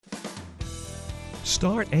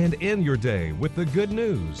Start and end your day with the good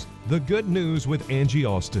news. The Good News with Angie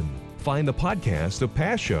Austin. Find the podcast of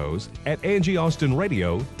past shows at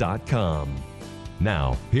angieaustinradio.com.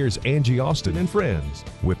 Now, here's Angie Austin and friends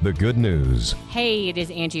with the good news. Hey, it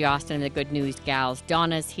is Angie Austin and the Good News Gals.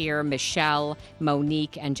 Donna's here, Michelle,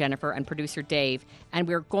 Monique, and Jennifer, and producer Dave. And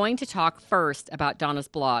we're going to talk first about Donna's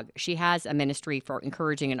blog. She has a ministry for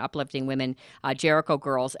encouraging and uplifting women, Jericho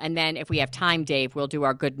Girls. And then if we have time, Dave, we'll do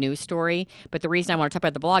our good news story. But the reason I want to talk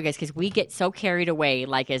about the blog is because we get so carried away,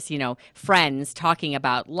 like as, friends talking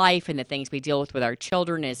about life and the things we deal with our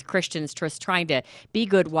children as Christians, just trying to be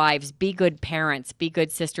good wives, be good parents, be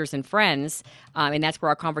good sisters and friends. And that's where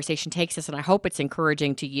our conversation takes us. And I hope it's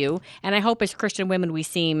encouraging to you. And I hope as Christian women we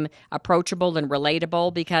seem approachable and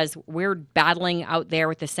relatable because we're battling out there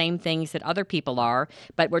with the same things that other people are,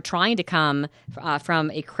 but we're trying to come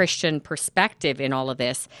from a Christian perspective in all of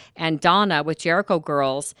this. And Donna, with Jericho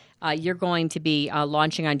Girls, you're going to be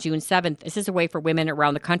launching on June 7th. This is a way for women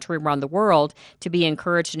around the country, around the world, to be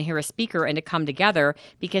encouraged and hear a speaker and to come together.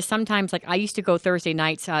 Because sometimes, like I used to go Thursday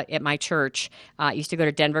nights at my church. I used to go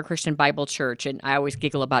to Denver Christian Bible Church, and I always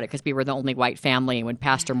giggle about it because we were the only white family. And when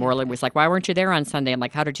Pastor Moreland was like, "Why weren't you there on Sunday?" I'm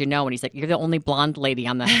like, "How did you know?" And he's like, "You're the only blonde lady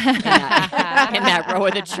on the in that row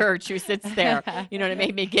of the church who sits there." And it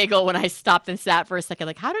made me giggle when I stopped and sat for a second.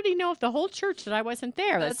 Like, how did he know if the whole church that I wasn't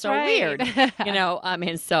there? That's so right. weird.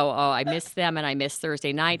 And so I miss them, and I miss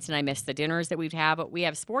Thursday nights, and I miss the dinners that we'd have. But we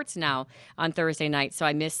have sports now on Thursday night, so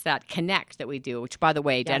I miss that Connect that we do, which, by the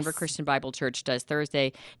way, Denver Christian Bible Church does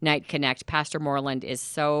Thursday night Connect. Pastor Moreland is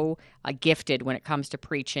so gifted when it comes to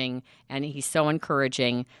preaching, and he's so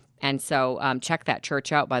encouraging. And so check that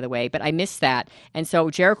church out, by the way. But I miss that. And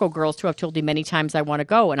so Jericho Girls, too, I've told you many times I want to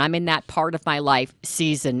go. And I'm in that part of my life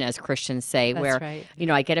season, as Christians say, That's where, right.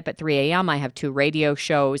 I get up at 3 a.m. I have 2 radio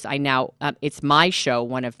shows. I now, it's my show,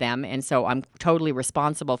 one of them. And so I'm totally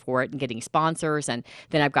responsible for it and getting sponsors. And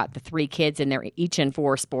then I've got the 3 kids, and they're each in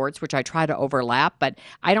 4 sports, which I try to overlap. But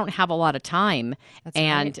I don't have a lot of time. That's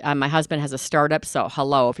and right. My husband has a startup. So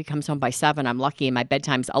if he comes home by 7, I'm lucky. And my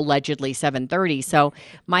bedtime's allegedly 7:30. So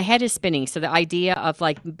my head is spinning. So the idea of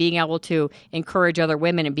like being able to encourage other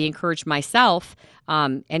women and be encouraged myself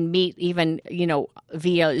and meet even,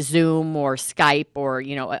 via Zoom or Skype or,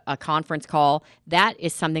 a conference call, that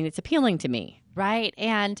is something that's appealing to me. Right.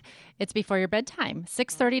 And it's before your bedtime,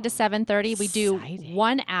 6:30 to 7:30. We do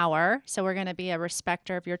 1 hour. So we're going to be a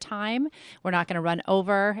respecter of your time. We're not going to run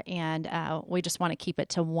over. And we just want to keep it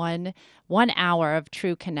to one hour of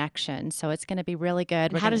true connection. So it's going to be really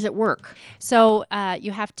good. How does it work? So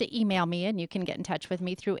you have to email me, and you can get in touch with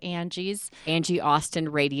me through Angie's.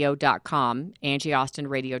 AngieAustinRadio.com.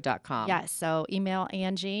 AngieAustinRadio.com. Yes. So email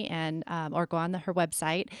Angie and or go on her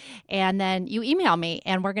website. And then you email me,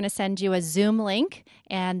 and we're going to send you a Zoom link.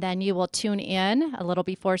 And then you will tune in a little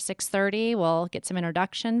before 6:30. We'll get some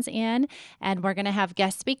introductions in, and we're going to have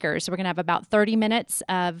guest speakers. So we're going to have about 30 minutes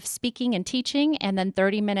of speaking and teaching, and then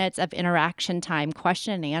 30 minutes of interaction time,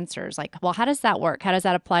 question and answers. Like, well, how does that work? How does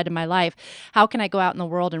that apply to my life? How can I go out in the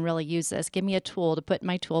world and really use this? Give me a tool to put in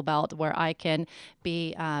my tool belt where I can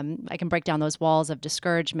be, I can break down those walls of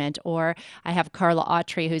discouragement. Or I have Carla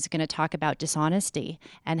Autry, who's going to talk about dishonesty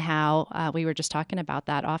and how we were just talking about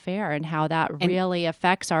that off air, and how that really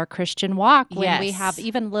affects our Christian walk when we have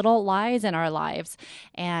even little lies in our lives.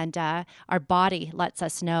 And our body lets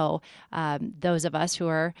us know, those of us who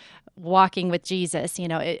are walking with Jesus,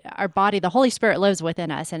 our body, the Holy Spirit lives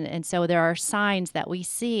within us. And so there are signs that we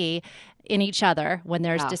see in each other when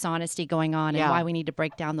there's dishonesty going on, and why we need to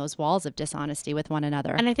break down those walls of dishonesty with one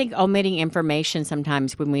another. And I think omitting information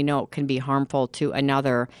sometimes when we know it can be harmful to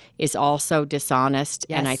another is also dishonest.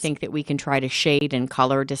 Yes. And I think that we can try to shade and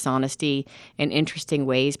color dishonesty in interesting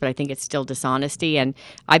ways, but I think it's still dishonesty. And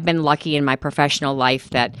I've been lucky in my professional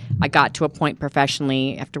life that I got to a point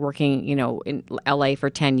professionally after working, in LA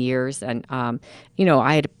for 10 years. And,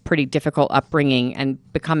 I had a pretty difficult upbringing, and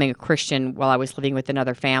becoming a Christian while I was living with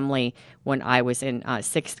another family when I was in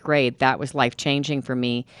 6th grade, that was life-changing for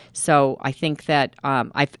me. So I think that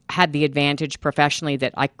I've had the advantage professionally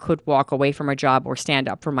that I could walk away from a job or stand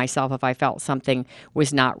up for myself if I felt something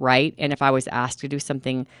was not right. And if I was asked to do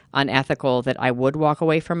something unethical, that I would walk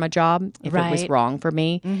away from a job if it was wrong for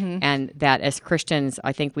me. Mm-hmm. And that as Christians,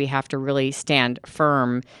 I think we have to really stand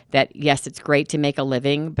firm that, yes, it's great to make a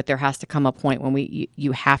living, but there has to come a point when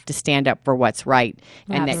you have to stand up for what's right.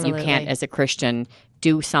 And Absolutely. that you can't, as a Christian,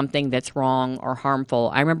 do something that's wrong or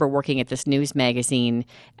harmful. I remember working at this news magazine,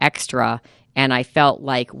 Extra, and I felt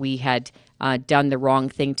like we had done the wrong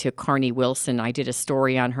thing to Carney Wilson. I did a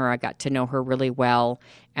story on her. I got to know her really well.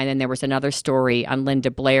 And then there was another story on Linda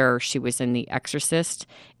Blair. She was in The Exorcist.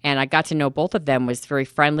 And I got to know both of them, was very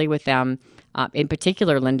friendly with them, in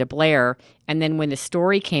particular Linda Blair. And then when the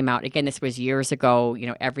story came out, again, this was years ago,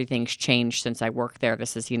 everything's changed since I worked there.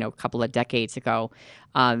 This is, a couple of decades ago.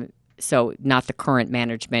 So not the current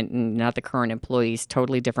management and not the current employees,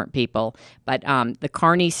 totally different people. But the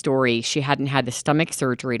Carney story, she hadn't had the stomach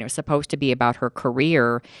surgery, and it was supposed to be about her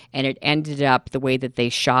career, and it ended up the way that they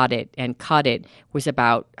shot it and cut it was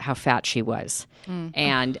about how fat she was.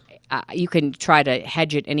 And you can try to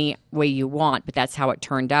hedge it any way you want, but that's how it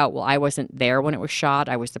turned out. Well, I wasn't there when it was shot.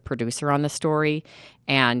 I was the producer on the story,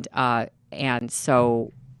 and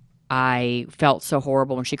so I felt so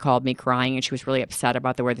horrible when she called me crying, and she was really upset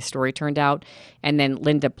about the way the story turned out. And then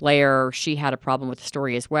Linda Blair, she had a problem with the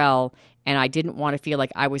story as well, and I didn't want to feel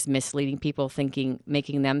like I was misleading people,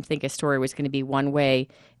 making them think a story was going to be one way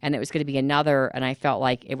and it was going to be another. And I felt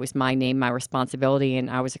like it was my name, my responsibility, and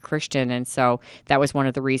I was a Christian, and so that was one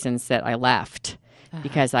of the reasons that I left.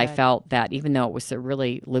 Because I felt that even though it was a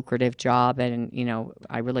really lucrative job and,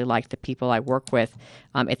 I really liked the people I work with,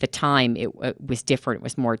 at the time it was different. It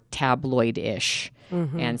was more tabloid-ish.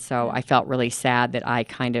 Mm-hmm. And so I felt really sad that I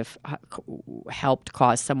kind of helped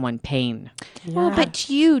cause someone pain. Yeah. Well, but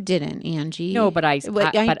you didn't, Angie. No, but I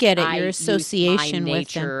get it. Your association my with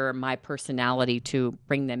nature, them. my personality to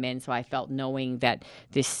bring them in. So I felt knowing that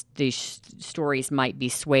these stories might be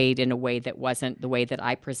swayed in a way that wasn't the way that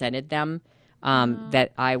I presented them.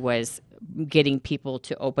 That I was getting people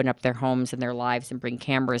to open up their homes and their lives and bring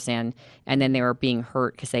cameras in, and then they were being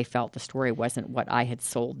hurt because they felt the story wasn't what I had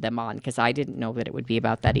sold them on, because I didn't know that it would be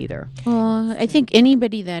about that either. Well, I think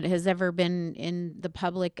anybody that has ever been in the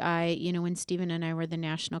public eye, when Stephen and I were the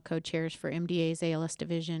national co-chairs for MDA's ALS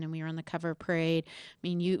division and we were on the cover of Parade,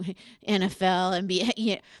 you, NFL,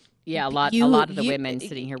 NBA, Yeah, a lot of the women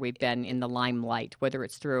sitting here, we've been in the limelight, whether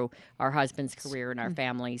it's through our husband's career and our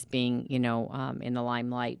families being, in the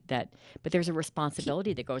limelight. But there's a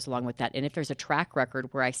responsibility that goes along with that. And if there's a track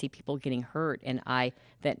record where I see people getting hurt, and I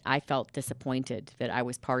felt disappointed that I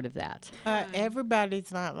was part of that.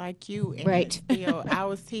 Everybody's not like you, right? I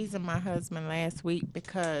was teasing my husband last week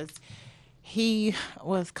because he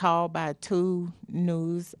was called by two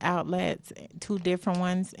news outlets, two different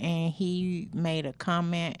ones, and he made a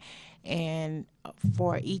comment and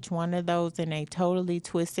for each one of those, and they totally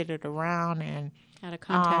twisted it around. And out of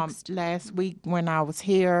context. Last week when I was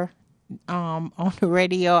here on the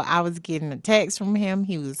radio, I was getting a text from him.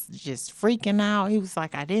 He was just freaking out. He was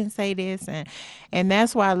like, I didn't say this. And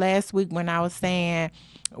that's why last week when I was saying,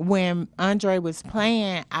 when Andre was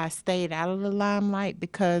playing, I stayed out of the limelight,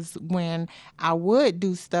 because when I would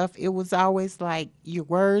do stuff, it was always like your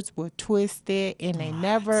words were twisted, and they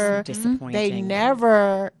never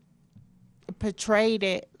portrayed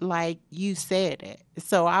it like you said it.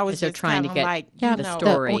 So I was just trying to get like, the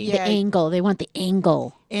story. The angle. They want the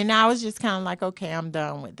angle. And I was just kind of like, okay, I'm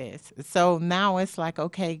done with this. So now it's like,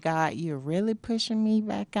 okay, God, you're really pushing me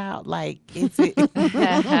back out. Like, is it?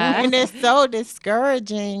 And it's so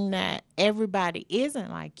discouraging that everybody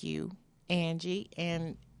isn't like you, Angie.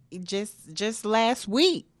 And just last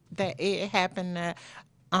week that it happened to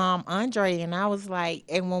Andre, and I was like,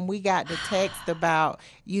 and when we got the text about,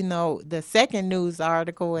 the second news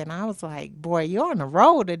article, and I was like, boy, you're on the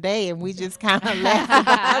road today, and we just kind of laughed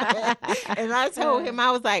about it. And I told him,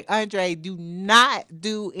 I was like, Andre, do not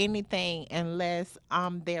do anything unless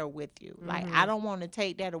I'm there with you. Like, I don't want to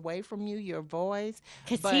take that away from you, your voice.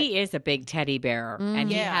 Because he is a big teddy bear, and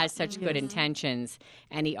he has such good intentions,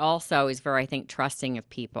 and he also is very, I think, trusting of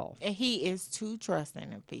people. And he is too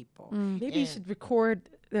trusting of people. Maybe you should record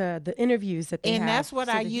the interviews that they have. And that's what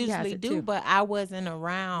so I that usually do, too. but I wasn't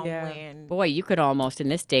around when. Boy, you could almost, in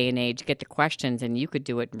this day and age, get the questions, and you could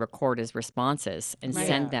do it and record as responses and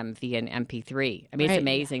send them via an MP3. I mean, it's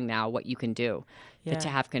amazing now what you can do to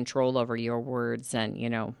have control over your words, and,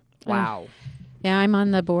 wow. Yeah, I'm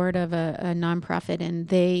on the board of a nonprofit, and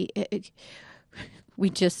we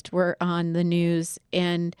just were on the news,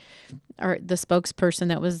 and the spokesperson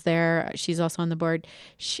that was there, she's also on the board,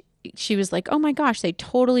 she was like, oh my gosh, they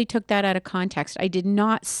totally took that out of context. I did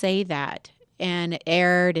not say that. And it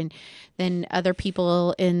aired, and then other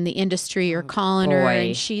people in the industry are calling her,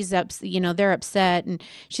 and she's they're upset, and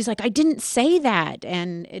she's like, I didn't say that.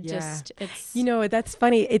 And it's that's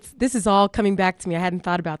funny. This is all coming back to me. I hadn't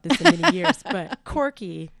thought about this in many years, but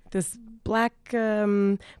Corky, this black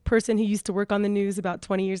person who used to work on the news about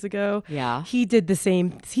 20 years ago. Yeah. He did the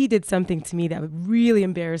same. He did something to me that really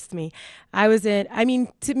embarrassed me.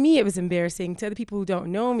 To me, it was embarrassing. To other people who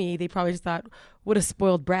don't know me, they probably just thought, what a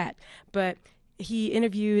spoiled brat. But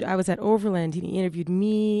I was at Overland, and he interviewed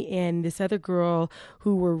me and this other girl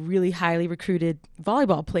who were really highly recruited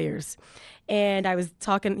volleyball players. And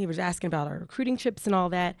he was asking about our recruiting trips and all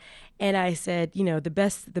that. And I said,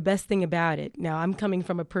 the best thing about it, now I'm coming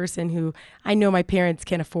from a person who I know my parents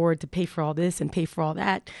can't afford to pay for all this and pay for all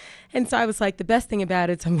that. And so I was like, the best thing about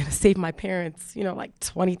it is I'm going to save my parents, like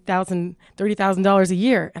 $20,000, $30,000 a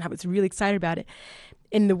year. And I was really excited about it.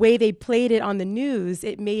 And the way they played it on the news,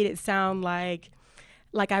 it made it sound like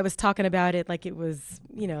I was talking about it like it was,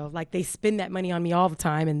 like they spend that money on me all the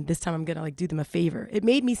time, and this time I'm going to do them a favor. It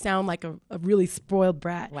made me sound like a really spoiled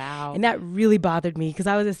brat. Wow. And that really bothered me because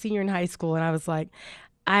I was a senior in high school, and I was like,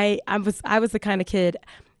 I was the kind of kid,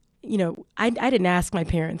 I didn't ask my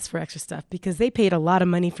parents for extra stuff because they paid a lot of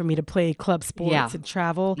money for me to play club sports and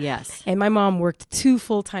travel. Yes. And my mom worked 2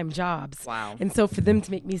 full-time jobs. Wow. And so for them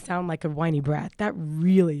to make me sound like a whiny brat, that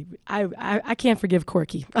really, I can't forgive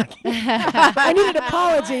Corky. I need an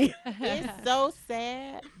apology. It's so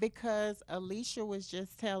sad because Alicia was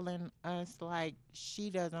just telling us she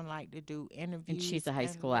doesn't like to do interviews. And she's a high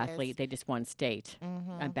school athlete. They just won state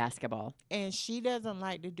on basketball. And she doesn't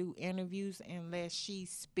like to do interviews unless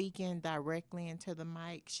she's speaking directly into the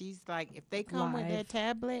mic. She's like, if they come with their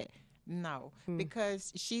tablet, no.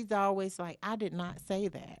 Because she's always like, I did not say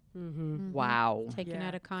that. Wow. Taken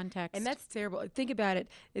out of context. And that's terrible. Think about it.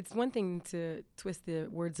 It's one thing to twist the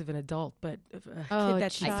words of an adult, but a kid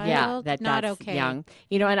that's not that's okay. young.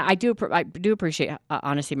 And I do appreciate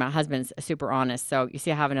honesty. My husband's super honest. So you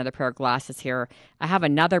see, I have another pair of glasses here. I have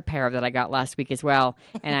another pair that I got last week as well,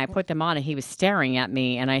 and I put them on, and he was staring at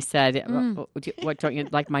me, and I said, "What, don't you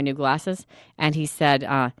like my new glasses?" And he said,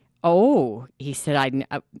 he said,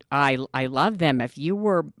 I love them. If you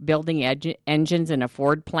were building engines in a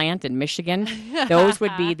Ford plant in Michigan, those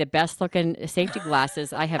would be the best looking safety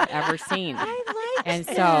glasses I have ever seen. And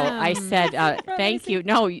so I said, thank you.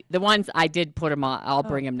 No, the ones I did put them on, I'll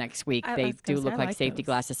bring them next week. They do look like safety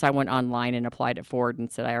glasses. So I went online and applied at Ford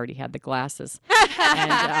and said I already had the glasses.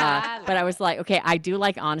 But I was like, okay, I do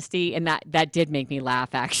like honesty. And that did make me laugh,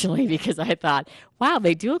 actually, because I thought, wow,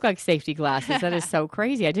 they do look like safety glasses. That is so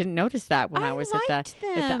crazy. I didn't notice that when I was at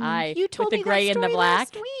the eye. You told with the me gray that and the story black.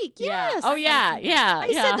 last week. Yeah. Yes. Oh, yeah.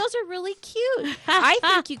 I said those are really cute. I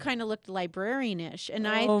think you kind of looked librarian-ish. And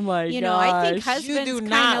I think husbands you do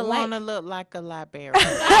not want to look like a librarian.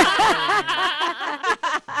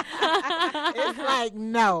 It's like,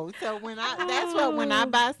 no. So when I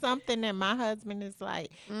buy something and my husband is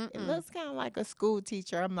like, it looks kind of like a school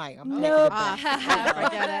teacher, I'm like, I'm taking it back.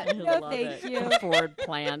 Forget it. No, thank you. Ford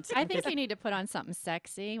plant. I think you need to put on something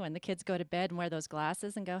sexy when the kids go to bed and wear those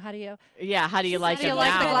glasses and go, how do you like do you them like the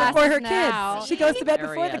now? glasses For her now? kids. She goes to bed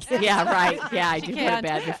before the kids. Yeah, right. Yeah, I do go to can't.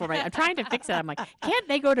 bed before I'm trying to fix it. I'm like, can't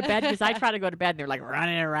they go to bed? Because I try to go to bed and they're like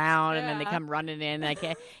running around and then they come running in.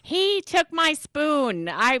 And he took my spoon.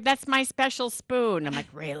 That's my special spoon. I'm like,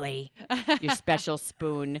 really? Your special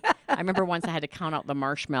spoon? I remember once I had to count out the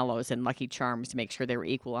marshmallows in Lucky Charms to make sure they were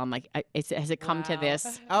equal. I'm like, has it come to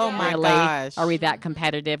this? Oh, my Really? gosh. Are we that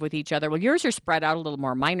competitive with each other? Well, yours are spread out a little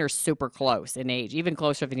more. Mine are super close in age, even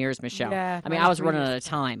closer than yours, Michelle. Yeah, I mean, mine I was are running out of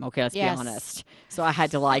time. Okay, let's be honest. So I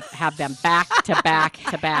had to have them back to back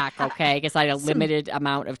to back. Okay, because I had a limited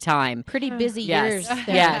amount of time. Pretty busy Yes. years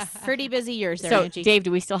there. Yes. Pretty busy years there, So, Angie. Dave,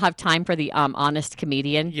 do we still have time for the honest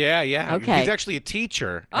comedian? Yeah. Okay. He's actually a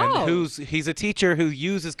teacher. Oh. And he's a teacher who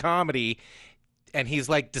uses comedy, and he's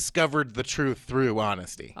discovered the truth through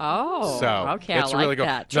honesty. Oh, So, okay, it's I like really good.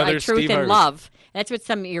 that. Another Truth Steve and Harvey. love. That's what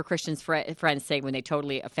some of your Christian friends say when they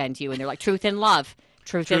totally offend you, and they're like, truth and love.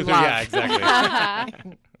 Truth and love. Yeah,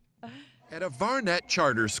 exactly. At a Varnet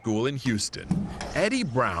charter school in Houston, Eddie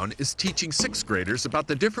Brown is teaching 6th graders about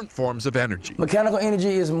the different forms of energy. Mechanical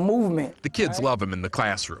energy is movement. The kids love him in the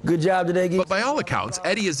classroom. Good job today, But by all accounts,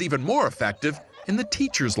 Eddie is even more effective in the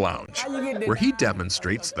teacher's lounge, where he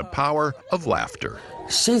demonstrates the power of laughter.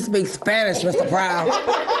 She speaks Spanish, Mr. Brown.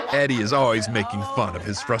 Eddie is always making fun of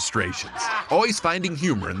his frustrations, always finding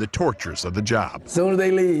humor in the tortures of the job. Soon as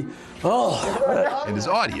they leave, And his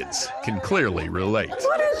audience can clearly relate.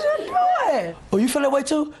 what is you doing? Oh, you feel that way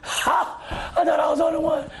too? Ha! I thought I was the only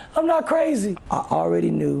one. I'm not crazy. I already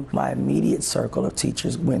knew my immediate circle of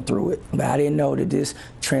teachers went through it, but I didn't know that this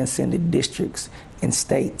transcended districts and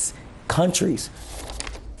states, countries.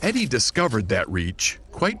 Eddie discovered that reach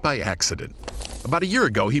quite by accident. About a year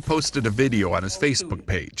ago, he posted a video on his Facebook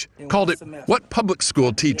page, called it What Public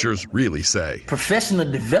School Teachers Really Say.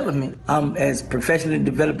 Professional development, I'm as professionally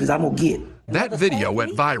developed as I'm going to get. That video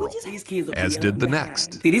went viral, as did the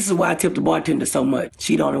next. See, this is why I tip the bartender so much.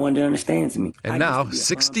 She the only one that understands me. And now,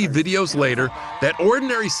 60 videos later, that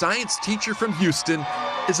ordinary science teacher from Houston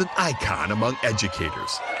is an icon among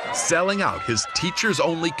educators, selling out his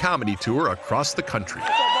teachers-only comedy tour across the country.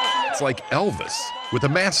 It's like Elvis with a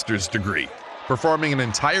master's degree, performing an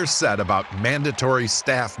entire set about mandatory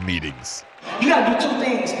staff meetings. You gotta do two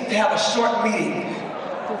things to have a short meeting.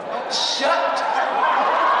 Shut up.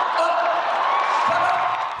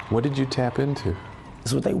 What did you tap into?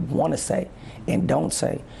 That's what they want to say and don't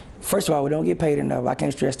say. First of all, we don't get paid enough. I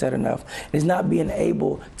can't stress that enough. It's not being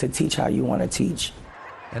able to teach how you want to teach.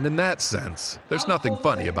 And in that sense, there's nothing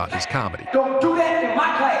funny about his comedy. Don't do that in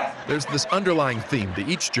my class. There's this underlying theme to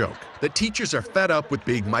each joke, that teachers are fed up with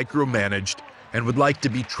being micromanaged and would like to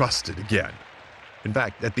be trusted again. In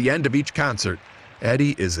fact, at the end of each concert,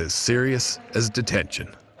 Eddie is as serious as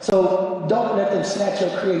detention. So don't let them snatch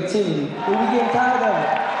your creativity. When we get tired of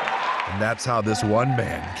it. And that's how this one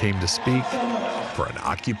man came to speak for an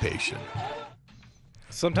occupation.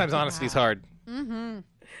 Sometimes honesty's hard.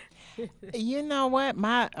 You know what?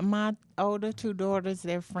 My older two daughters,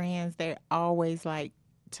 they're friends. They're always like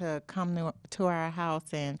to come to our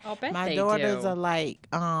house, and my daughters are like,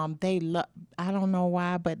 they love. I don't know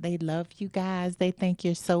why, but they love you guys. They think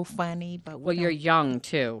you're so funny. But you're young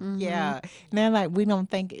too. Yeah, and they're like, we don't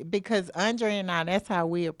think, because Andre and I, that's how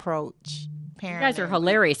we approach. You guys are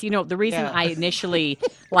hilarious. You know, the reason I initially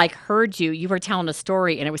heard you were telling a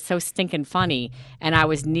story and it was so stinking funny. And I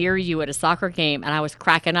was near you at a soccer game and I was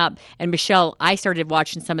cracking up. And Michelle, I started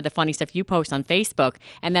watching some of the funny stuff you post on Facebook.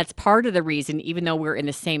 And that's part of the reason, even though we're in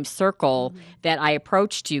the same circle, that I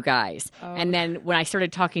approached you guys. And then when I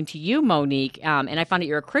started talking to you, Monique, and I found out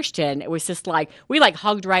you're a Christian, it was just like, we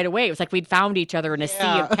hugged right away. It was like we'd found each other in a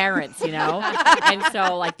sea of parents, you know? And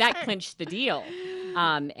so that clinched the deal.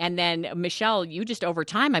 And then Michelle, you just over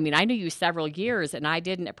time, I mean, I knew you several years and I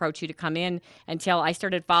didn't approach you to come in until I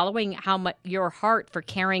started following how much your heart for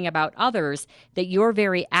caring about others, that you're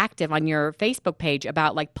very active on your Facebook page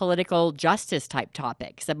about political justice type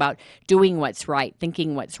topics, about doing what's right,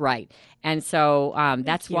 thinking what's right. And so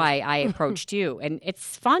that's why I approached you. And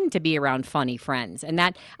it's fun to be around funny friends. And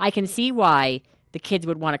that I can see why the kids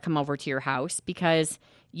would want to come over to your house, because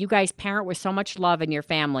you guys parent with so much love in your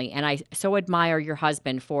family, and I so admire your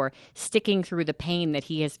husband for sticking through the pain that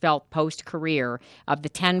he has felt post-career of the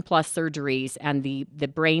 10-plus surgeries and the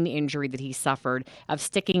brain injury that he suffered, of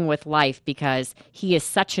sticking with life, because he is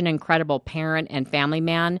such an incredible parent and family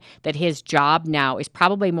man that his job now is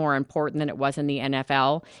probably more important than it was in the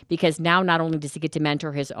NFL, because now not only does he get to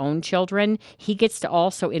mentor his own children, he gets to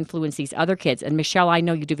also influence these other kids. And Michelle, I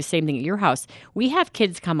know you do the same thing at your house. We have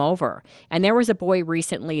kids come over, and there was a boy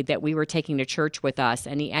recently that we were taking to church with us,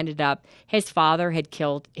 and he ended up, his father had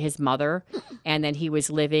killed his mother, and then he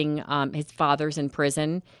was living, his father's in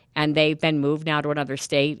prison, and they've been moved now to another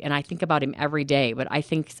state, and I think about him every day, but I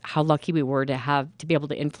think how lucky we were to be able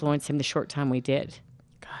to influence him the short time we did.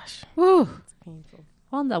 Gosh. Woo.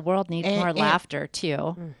 Well, the world needs more laughter,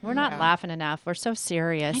 too. We're not laughing enough. We're so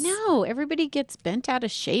serious. I know. Everybody gets bent out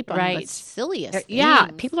of shape on the silliest things. Yeah,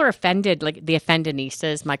 people are offended, like the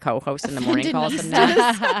offendinistas, my co-host in the morning calls them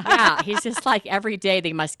that. Yeah, he's just like, every day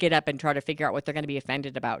they must get up and try to figure out what they're going to be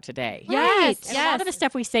offended about today. Yes, And a lot of the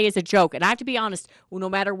stuff we say is a joke. And I have to be honest, no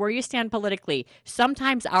matter where you stand politically,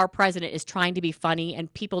 sometimes our president is trying to be funny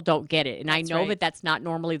and people don't get it. And I know that that's not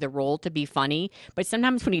normally the role to be funny, but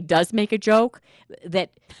sometimes when he does make a joke, that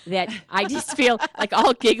I just feel like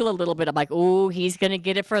I'll giggle a little bit. I'm like, oh, he's going to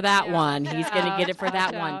get it for that one. He's going to get it for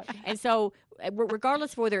that one. And so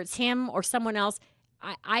regardless of whether it's him or someone else,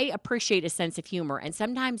 I appreciate a sense of humor, and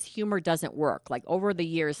sometimes humor doesn't work. Like over the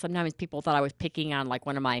years, sometimes people thought I was picking on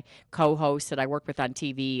one of my co-hosts that I worked with on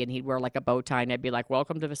TV, and he'd wear a bow tie, and I'd be like,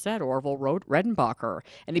 "Welcome to the set, Orville Redenbacher,"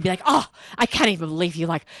 and they'd be like, "Oh, I can't even believe you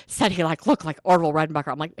said he looked like Orville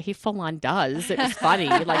Redenbacher." I'm like, he full on does. It was funny.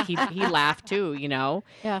 he laughed too, you know.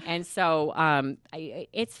 Yeah. And so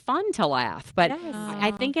it's fun to laugh, but I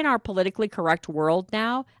think in our politically correct world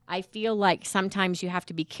now, I feel like sometimes you have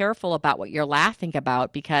to be careful about what you're laughing about,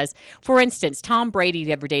 about because, for instance, Tom Brady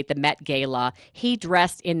the other day at the Met Gala, he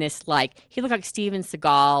dressed in this he looked like Steven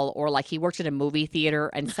Seagal or like he worked at a movie theater,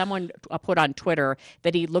 and someone put on Twitter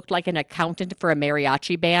that he looked like an accountant for a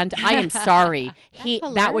mariachi band. I am sorry.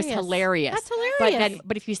 That was hilarious. That's hilarious.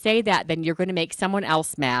 But if you say that, then you're going to make someone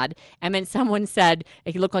else mad. And then someone said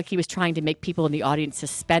he looked like he was trying to make people in the audience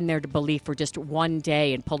suspend their belief for just one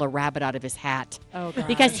day and pull a rabbit out of his hat. Oh, God.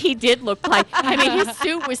 Because he did look like, his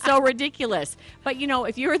suit was so ridiculous. But,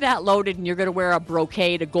 if you're that loaded and you're going to wear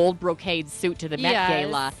a gold brocade suit to the Met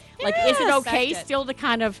Gala, is it okay still to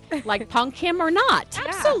kind of punk him or not?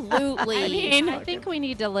 Absolutely. I think we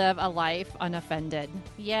need to live a life unoffended.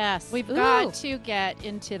 Yes. We've got to get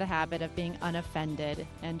into the habit of being unoffended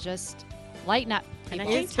and just lighten up. And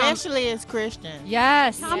especially as Christians.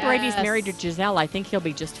 Yes. Tom Brady's married to Giselle. I think he'll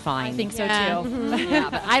be just fine. I think so too.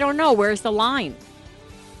 Yeah, but I don't know. Where's the line?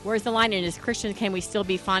 Where's the line? And as Christians, can we still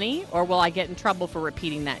be funny, or will I get in trouble for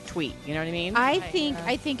repeating that tweet? You know what I mean? I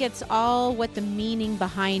think it's all what the meaning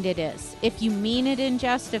behind it is. If you mean it in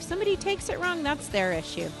jest, if somebody takes it wrong, that's their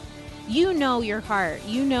issue. You know your heart.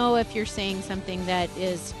 You know if you're saying something that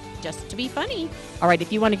is just to be funny. All right,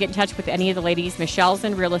 if you want to get in touch with any of the ladies, Michelle's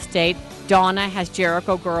in real estate, Donna has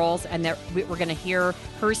Jericho Girls, and we're going to hear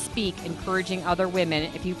her speak, encouraging other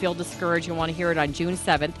women. If you feel discouraged and want to hear it on June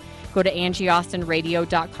 7th, go to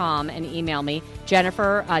angieaustinradio.com and email me.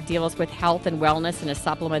 Jennifer deals with health and wellness and a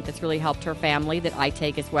supplement that's really helped her family that I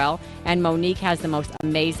take as well. And Monique has the most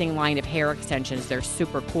amazing line of hair extensions. They're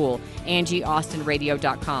super cool.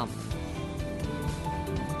 angieaustinradio.com.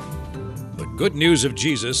 The good news of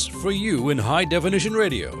Jesus for you in high-definition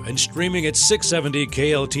radio and streaming at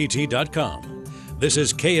 670kltt.com. This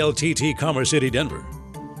is KLTT Commerce City, Denver.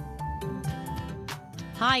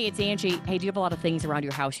 Hi, it's Angie. Hey, do you have a lot of things around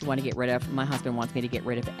your house you want to get rid of? My husband wants me to get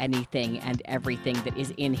rid of anything and everything that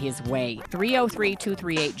is in his way.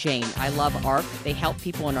 303-238-JANE. I love ARC. They help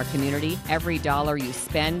people in our community. Every dollar you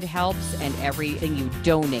spend helps, and everything you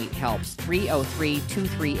donate helps.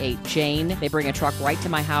 303-238-JANE. They bring a truck right to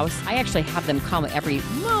my house. I actually have them come every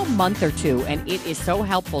month or two, and it is so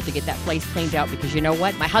helpful to get that place cleaned out because you know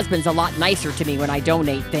what? My husband's a lot nicer to me when I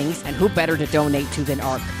donate things, and who better to donate to than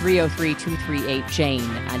ARC?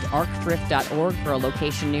 303-238-JANE. And arcthrift.org for a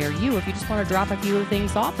location near you if you just want to drop a few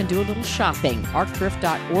things off and do a little shopping.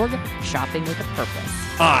 Arcthrift.org, shopping with a purpose.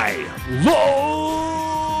 I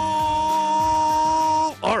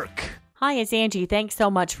love ARC. Hi, it's Angie. Thanks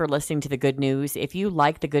so much for listening to The Good News. If you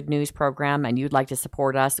like The Good News program and you'd like to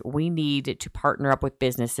support us, we need to partner up with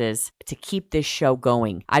businesses to keep this show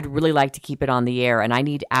going. I'd really like to keep it on the air, and I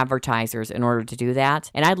need advertisers in order to do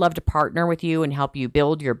that. And I'd love to partner with you and help you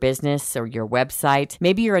build your business or your website.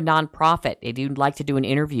 Maybe you're a nonprofit and you'd like to do an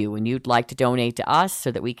interview and you'd like to donate to us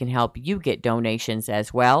so that we can help you get donations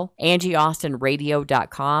as well.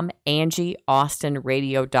 AngieAustinRadio.com,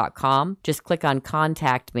 AngieAustinRadio.com. Just click on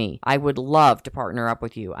Contact Me. I would love to partner up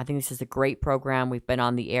with you. I think this is a great program. We've been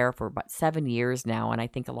on the air for about 7 years now, and I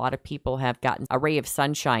think a lot of people have gotten a ray of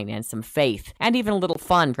sunshine and some faith and even a little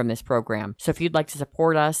fun from this program. So if you'd like to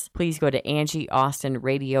support us, please go to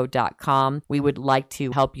AngieAustinRadio.com. We would like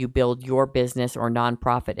to help you build your business or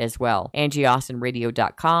nonprofit as well.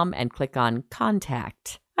 AngieAustinRadio.com and click on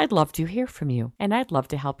Contact. I'd love to hear from you, and I'd love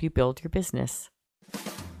to help you build your business.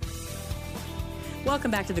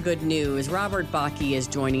 Welcome back to The Good News. Robert Bakke is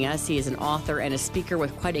joining us. He is an author and a speaker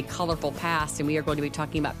with quite a colorful past, and we are going to be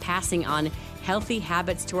talking about passing on healthy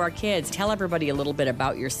habits to our kids. Tell everybody a little bit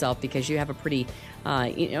about yourself because you have a pretty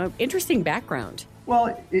interesting background.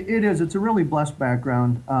 Well, it is. It's a really blessed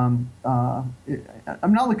background. I'm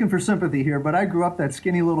not looking for sympathy here, but I grew up that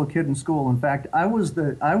skinny little kid in school. In fact, I was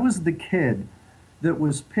the kid that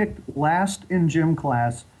was picked last in gym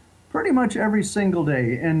class pretty much every single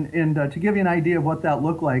day. And to give you an idea of what that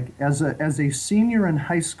looked like, as a senior in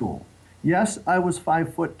high school, yes, I was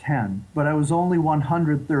 5'10", but I was only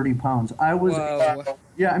 130 pounds. I was,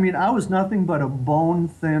 I was nothing but a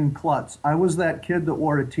bone-thin klutz. I was that kid that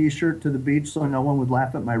wore a T-shirt to the beach so no one would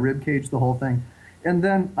laugh at my rib cage, the whole thing. And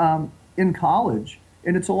then in college,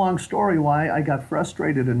 and it's a long story why I got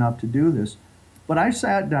frustrated enough to do this, but I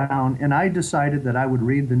sat down and I decided that I would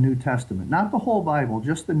read the New Testament, not the whole Bible,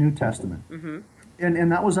 just the New Testament. Mm-hmm.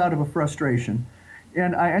 And that was out of a frustration.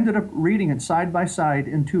 And I ended up reading it side by side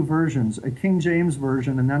in two versions, a King James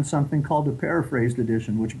version and then something called a paraphrased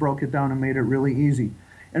edition, which broke it down and made it really easy.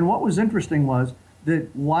 And what was interesting was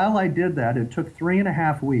that while I did that, it took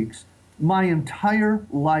 3.5 weeks, my entire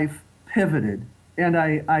life pivoted. And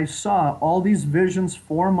I saw all these visions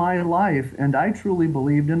for my life, and I truly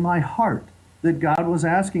believed in my heart that God was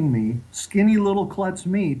asking me, skinny little klutz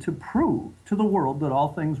me, to prove to the world that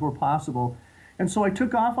all things were possible. And so I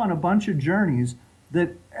took off on a bunch of journeys that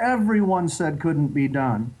everyone said couldn't be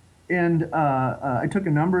done. And I took a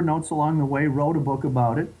number of notes along the way, wrote a book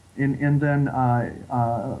about it. And then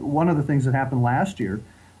one of the things that happened last year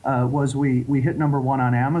was we hit #1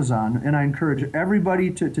 on Amazon. And I encourage everybody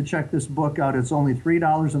to check this book out. It's only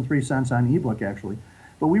 $3.03 on ebook, actually.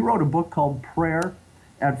 But we wrote a book called Prayer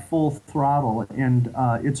at Full Throttle, and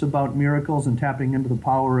it's about miracles and tapping into the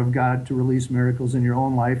power of God to release miracles in your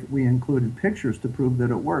own life. We included pictures to prove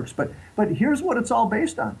that it works. But here's what it's all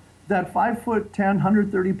based on. That 5'10",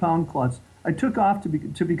 130-pound klutz, I took off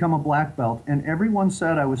to become a black belt, and everyone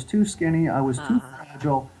said I was too skinny, I was too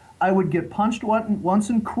fragile, I would get punched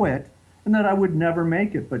once and quit, and that I would never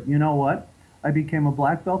make it. But you know what? I became a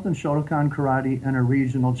black belt in Shotokan Karate and a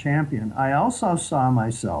regional champion. I also saw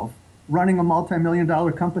myself running a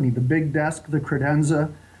multi-million-dollar company, the big desk, the credenza,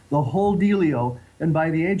 the whole dealio. And by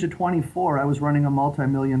the age of 24, I was running a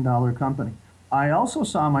multi-million-dollar company. I also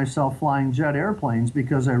saw myself flying jet airplanes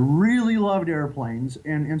because I really loved airplanes.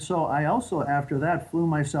 And so I also, after that, flew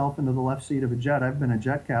myself into the left seat of a jet. I've been a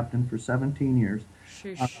jet captain for 17 years.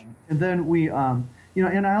 And then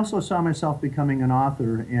and I also saw myself becoming an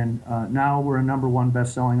author, and now we're a #1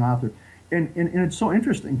 best-selling author. And it's so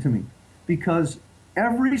interesting to me because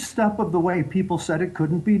every step of the way, people said it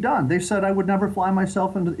couldn't be done. They said I would never fly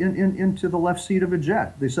myself into the left seat of a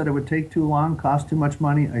jet. They said it would take too long, cost too much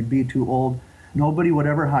money, I'd be too old. Nobody would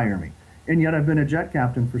ever hire me. And yet I've been a jet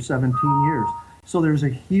captain for 17 years. So there's a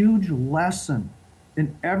huge lesson.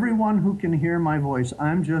 And everyone who can hear my voice,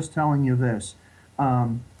 I'm just telling you this.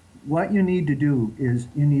 What you need to do is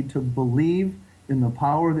you need to believe in the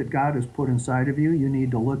power that God has put inside of you. You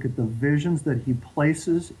need to look at the visions that he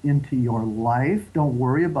places into your life. Don't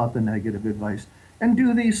worry about the negative advice. And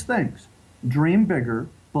do these things. Dream bigger,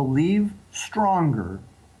 believe stronger,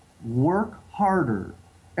 work harder,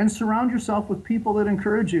 and surround yourself with people that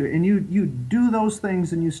encourage you. And you do those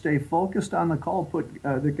things and you stay focused on the call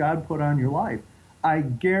that God put on your life. I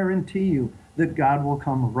guarantee you that God will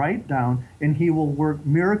come right down and he will work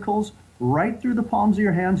miracles right through the palms of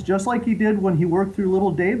your hands, just like he did when he worked through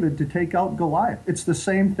little David to take out Goliath. It's the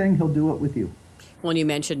same thing. He'll do it with you. When you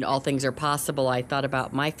mentioned all things are possible, I thought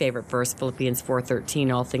about my favorite verse, Philippians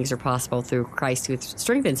 4:13. All things are possible through Christ who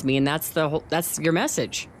strengthens me, and that's your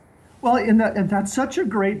message. Well, and that's such a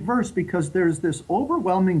great verse because there's this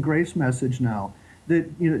overwhelming grace message now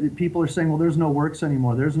that people are saying, well, there's no works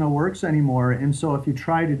anymore. There's no works anymore. And so if you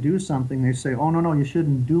try to do something, they say, oh, no, you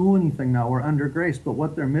shouldn't do anything now. We're under grace. But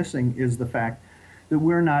what they're missing is the fact that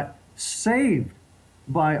we're not saved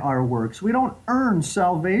by our works. We don't earn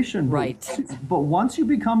salvation. Right. But once you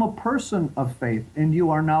become a person of faith and you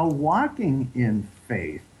are now walking in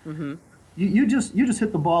faith, you just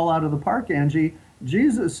hit the ball out of the park, Angie.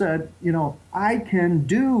 Jesus said, I can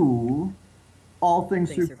do all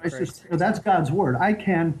things through Christ. That's God's word. I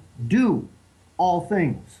can do all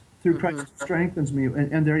things through Christ who strengthens me.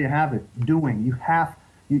 And there you have it, doing.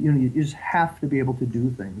 You just have to be able to do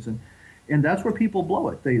things. And that's where people blow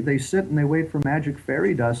it. They sit and they wait for magic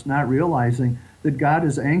fairy dust, not realizing that God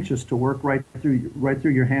is anxious to work right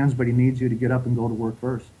through your hands, but he needs you to get up and go to work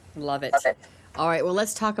first. Love it. All right, well,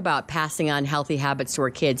 let's talk about passing on healthy habits to our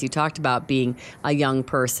kids. You talked about being a young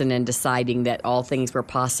person and deciding that all things were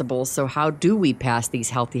possible. So how do we pass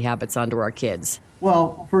these healthy habits on to our kids?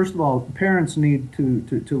 Well, first of all, parents need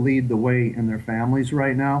to lead the way in their families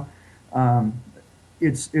right now.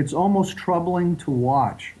 It's almost troubling to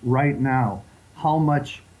watch right now how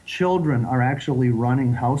much children are actually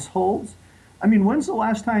running households. I mean, when's the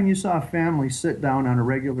last time you saw a family sit down on a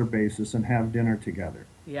regular basis and have dinner together?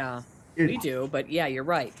 Yeah. We do, but yeah, you're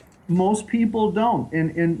right. Most people don't.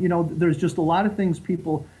 And there's just a lot of things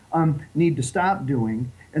people need to stop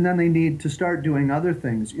doing, and then they need to start doing other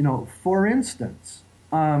things. For instance,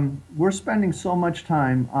 we're spending so much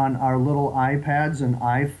time on our little iPads and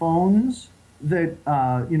iPhones that,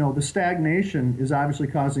 the stagnation is obviously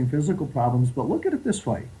causing physical problems. But look at it this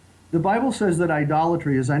way. The Bible says that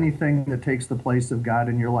idolatry is anything that takes the place of God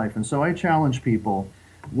in your life. And so I challenge people,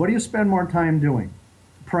 what do you spend more time doing?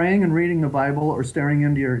 Praying and reading the Bible or staring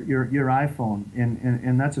into your iPhone?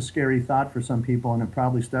 And that's a scary thought for some people, and it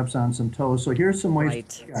probably steps on some toes. So here's some ways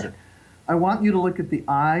to look at it. I want you to look at the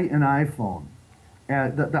I in iPhone.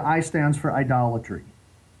 The I stands for idolatry.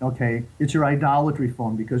 Okay? It's your idolatry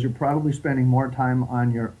phone because you're probably spending more time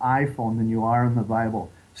on your iPhone than you are in the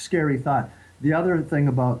Bible. Scary thought. The other thing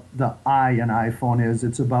about the I in iPhone is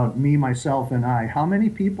it's about me, myself, and I. How many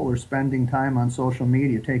people are spending time on social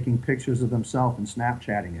media taking pictures of themselves and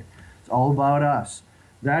Snapchatting it? It's all about us.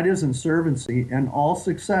 That isn't servancy, and all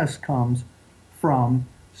success comes from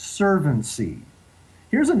servancy.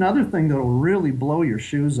 Here's another thing that'll really blow your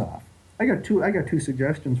shoes off. I got two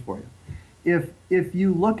suggestions for you. If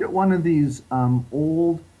you look at one of these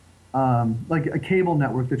old, like a cable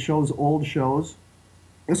network that shows old shows,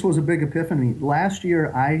 this was a big epiphany. Last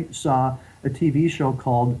year, I saw a TV show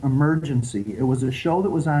called Emergency. It was a show that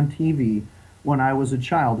was on TV when I was a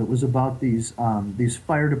child. It was about these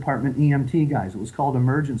fire department EMT guys. It was called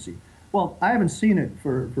Emergency. Well, I haven't seen it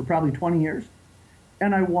for probably 20 years.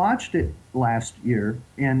 And I watched it last year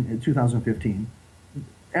in 2015.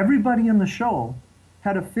 Everybody in the show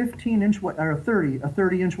had a 15-inch or a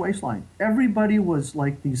 30-inch waistline. Everybody was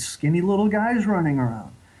like these skinny little guys running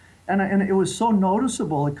around. And it was so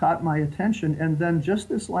noticeable, it caught my attention. And then just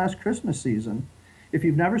this last Christmas season, if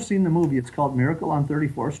you've never seen the movie, it's called Miracle on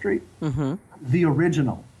 34th Street. Mm-hmm. The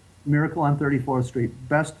original, Miracle on 34th Street,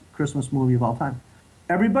 best Christmas movie of all time.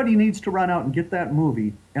 Everybody needs to run out and get that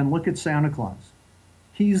movie and look at Santa Claus.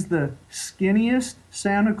 He's the skinniest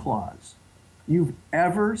Santa Claus you've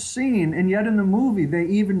ever seen. And yet in the movie, they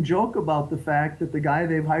even joke about the fact that the guy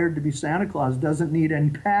they've hired to be Santa Claus doesn't need any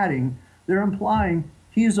padding. They're implying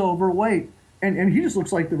he's overweight. And he just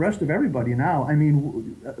looks like the rest of everybody now. I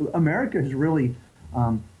mean, America has really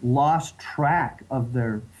lost track of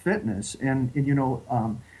their fitness. And you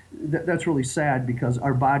know, that's really sad because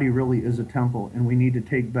our body really is a temple and we need to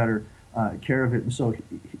take better care of it. And so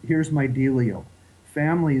here's my dealio.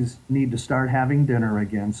 Families need to start having dinner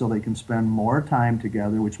again so they can spend more time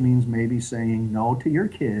together, which means maybe saying no to your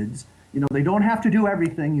kids. You know, they don't have to do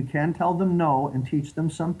everything. You can tell them no and teach them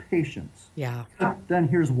some patience. Yeah. Then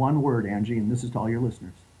here's one word, Angie, and this is to all your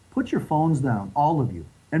listeners. Put your phones down, all of you,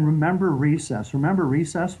 and remember recess. Remember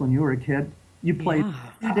recess when you were a kid? You played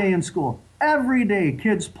every day in school. Every day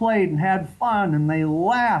kids played and had fun and they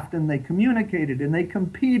laughed and they communicated and they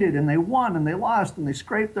competed and they won and they lost and they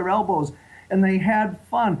scraped their elbows and they had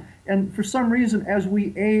fun. And for some reason, as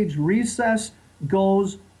we age, recess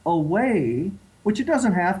goes away, which it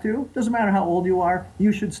doesn't have to. It doesn't matter how old you are.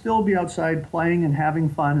 You should still be outside playing and having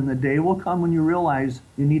fun, and the day will come when you realize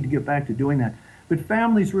you need to get back to doing that. But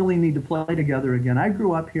families really need to play together again. I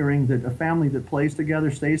grew up hearing that a family that plays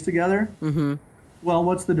together stays together. Mm-hmm. Well,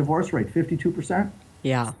 what's the divorce rate? 52%?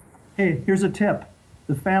 Yeah. Hey, here's a tip.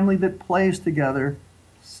 The family that plays together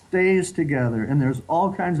stays together, and there's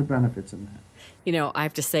all kinds of benefits in that. You know, I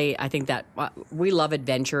have to say, I think that we love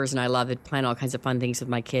adventures, and I love to plan all kinds of fun things with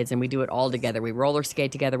my kids, and we do it all together. We roller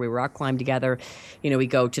skate together, we rock climb together, you know, we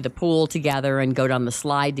go to the pool together and go down the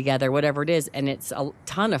slide together, whatever it is, and it's a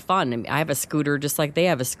ton of fun. I mean, I have a scooter just like they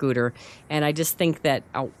have a scooter, and I just think that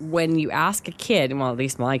when you ask a kid, well, at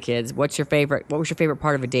least my kids, what was your favorite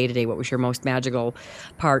part of a day today? What was your most magical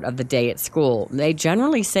part of the day at school? They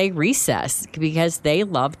generally say recess because they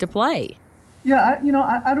love to play. Yeah,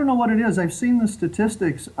 I don't know what it is. I've seen the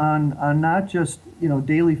statistics on not just,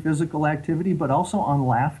 daily physical activity, but also on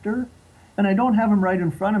laughter. And I don't have them right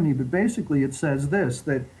in front of me, but basically it says this,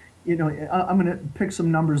 that, I'm going to pick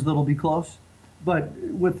some numbers that'll be close. But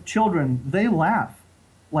with children, they laugh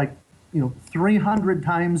like, 300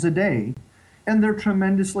 times a day, and they're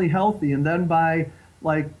tremendously healthy. And then by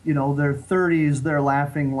their 30s, they're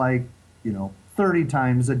laughing like, 30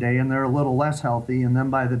 times a day, and they're a little less healthy. And then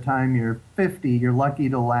by the time you're 50, you're lucky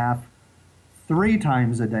to laugh 3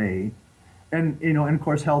 times a day. And, and of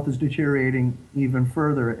course, health is deteriorating even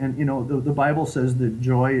further. And, the Bible says that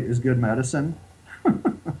joy is good medicine.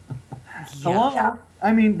 Hello?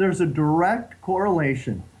 I mean, there's a direct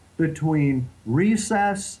correlation between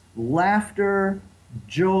recess, laughter,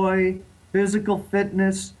 joy, physical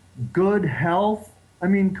fitness, good health. I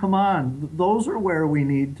mean, come on. Those are where we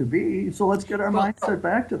need to be. So let's get our mindset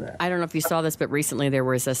back to that. I don't know if you saw this, but recently there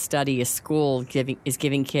was a study a school is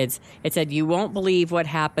giving kids. It said, you won't believe what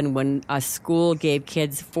happened when a school gave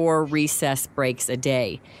kids 4 recess breaks a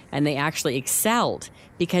day. And they actually excelled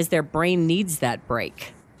because their brain needs that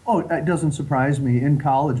break. Oh, it doesn't surprise me. In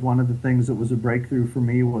college, one of the things that was a breakthrough for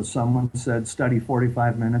me was someone said, study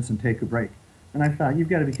 45 minutes and take a break. And I thought, you've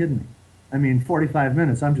got to be kidding me. I mean, 45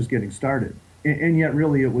 minutes, I'm just getting started. And yet,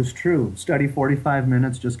 really, it was true. Study 45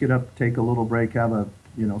 minutes, just get up, take a little break, have a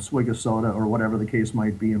swig of soda or whatever the case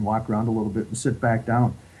might be, and walk around a little bit and sit back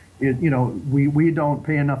down. We don't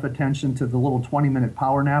pay enough attention to the little 20-minute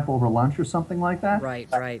power nap over lunch or something like that. Right.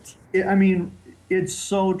 I mean, it's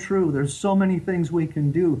so true. There's so many things we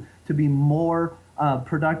can do to be more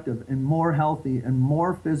productive and more healthy and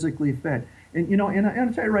more physically fit. And and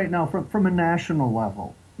I'll tell you right now, from a national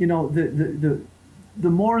level, the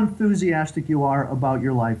more enthusiastic you are about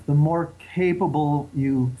your life, the more capable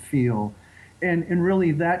you feel, and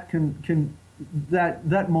really that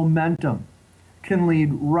that momentum can lead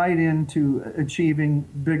right into achieving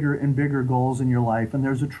bigger and bigger goals in your life. And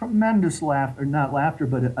there's a tremendous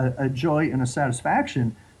a joy and a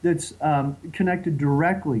satisfaction that's connected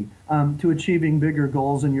directly to achieving bigger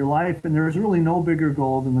goals in your life. And there's really no bigger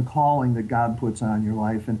goal than the calling that God puts on your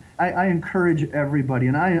life. And I encourage everybody,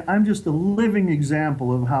 and I'm just a living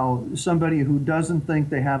example of how somebody who doesn't think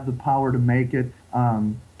they have the power to make it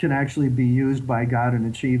can actually be used by God and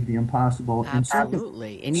achieve the impossible.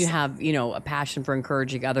 Absolutely. And you have, a passion for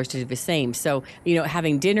encouraging others to do the same. So,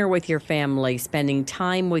 having dinner with your family, spending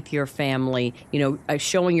time with your family,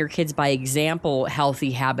 showing your kids by example healthy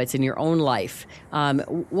habits in your own life.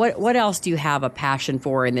 What else do you have a passion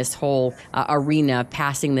for in this whole arena,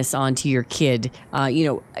 passing this on to your kids,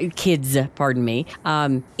 pardon me.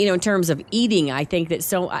 In terms of eating, I think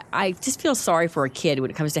that I just feel sorry for a kid when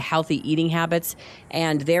it comes to healthy eating habits,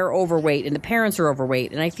 and they're overweight and the parents are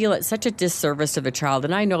overweight. And I feel it's such a disservice to the child.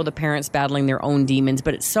 And I know the parents battling their own demons,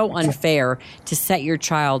 but it's so unfair to set your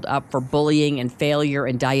child up for bullying and failure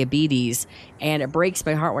and diabetes. And it breaks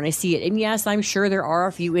my heart when I see it. And yes, I'm sure there are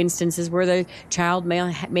a few instances where the child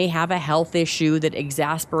may have a health issue that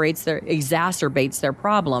exacerbates their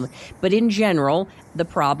problem. But in general, the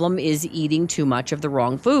problem is eating too much of the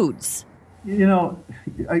wrong foods.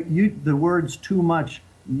 The words too much,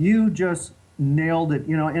 you just nailed it,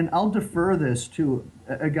 and I'll defer this to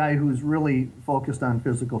a guy who's really focused on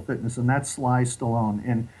physical fitness, and that's Sly Stallone.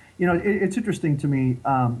 And, it's interesting to me.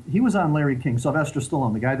 He was on Larry King, Sylvester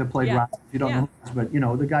Stallone, the guy that played Rocky. You don't know this, but,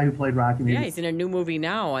 the guy who played Rocky. He's in a new movie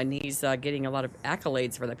now, and he's getting a lot of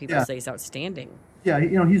accolades for that. People say he's outstanding. Yeah,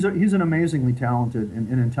 he's an amazingly talented and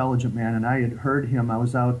intelligent man, and I had heard him. I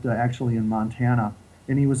was out actually in Montana,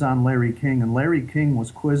 and he was on Larry King, and Larry King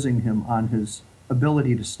was quizzing him on his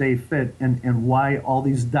ability to stay fit and why all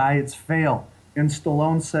these diets fail. And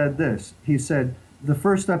Stallone said this. He said, the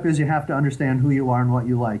first step is you have to understand who you are and what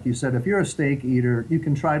you like. He said, if you're a steak eater, you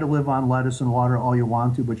can try to live on lettuce and water all you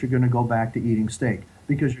want to, but you're going to go back to eating steak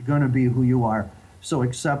because you're going to be who you are. So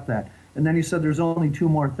accept that. And then he said, there's only two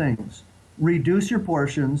more things. Reduce your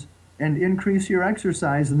portions and increase your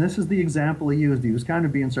exercise. And this is the example he used. He was kind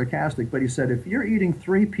of being sarcastic, but he said, if you're eating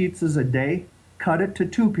 3 pizzas a day, cut it to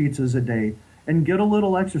 2 pizzas a day. And get a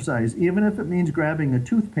little exercise, even if it means grabbing a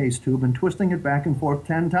toothpaste tube and twisting it back and forth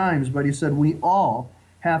 10 times. But he said we all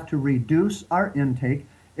have to reduce our intake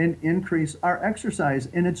and increase our exercise.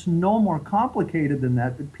 And it's no more complicated than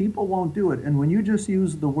that, but people won't do it. And when you just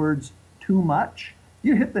use the words too much,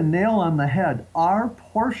 you hit the nail on the head. Our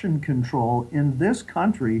portion control in this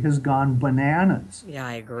country has gone bananas. Yeah,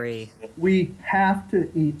 I agree. We have to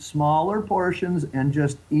eat smaller portions and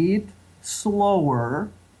just eat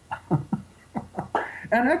slower.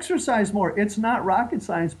 And exercise more. It's not rocket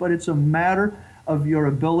science, but it's a matter of your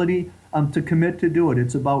ability to commit to do it.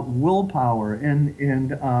 It's about willpower, and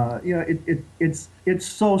it's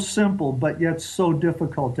so simple, but yet so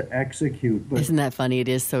difficult to execute. But isn't that funny? It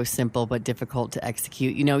is so simple, but difficult to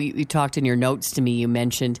execute. You talked in your notes to me, you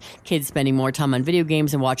mentioned kids spending more time on video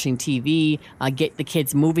games and watching TV, get the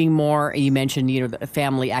kids moving more. You mentioned, the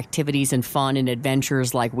family activities and fun and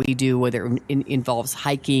adventures like we do, whether it involves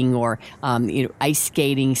hiking or, ice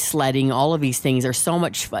skating, sledding, all of these things are so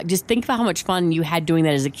much fun. Just think about how much fun you had doing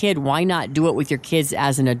that as a kid. Why not do it with your kids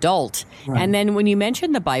as an adult? Right. And then when you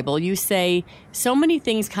mention the Bible, you say so many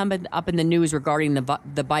things come up in the news regarding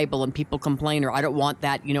the Bible, and people complain, or I don't want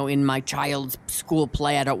that, in my child's school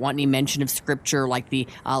play. I don't want any mention of scripture, like the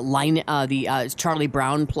Charlie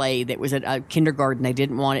Brown play that was at kindergarten. I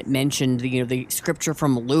didn't want it mentioned. The scripture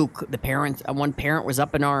from Luke. One parent was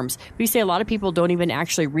up in arms. But you say a lot of people don't even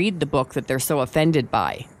actually read the book that they're so offended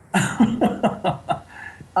by.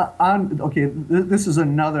 This is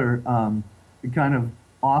another kind of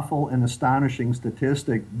awful and astonishing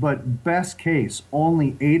statistic, but best case,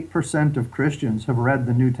 only 8% of Christians have read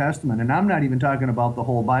the New Testament. And I'm not even talking about the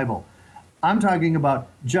whole Bible. I'm talking about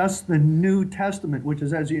just the New Testament, which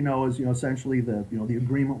is, as you know, is essentially the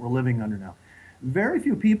agreement we're living under now. Very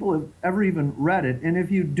few people have ever even read it, and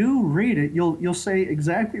if you do read it, you'll say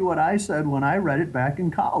exactly what I said when I read it back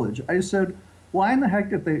in college. I said, why in the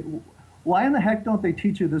heck don't they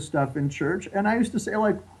teach you this stuff in church? And I used to say,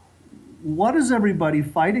 what is everybody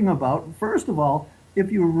fighting about? First of all,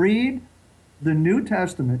 if you read the New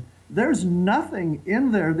Testament, there's nothing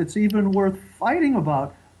in there that's even worth fighting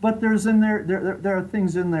about, but there are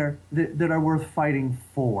things in there that are worth fighting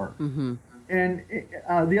for. Mm-hmm. And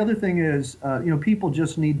the other thing is, people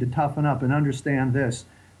just need to toughen up and understand this,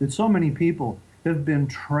 that so many people have been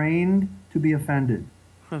trained to be offended.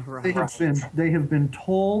 Right. They have been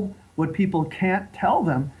told what people can't tell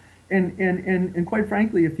them. And quite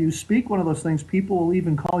frankly, if you speak one of those things, people will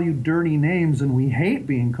even call you dirty names, and we hate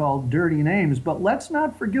being called dirty names. But let's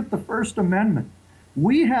not forget the First Amendment.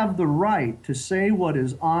 We have the right to say what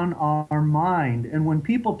is on our mind. And when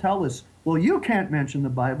people tell us, well, you can't mention the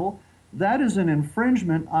Bible, that is an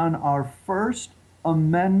infringement on our First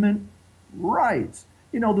Amendment rights.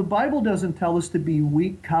 You know, the Bible doesn't tell us to be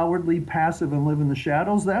weak, cowardly, passive, and live in the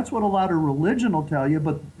shadows. That's what a lot of religion will tell you,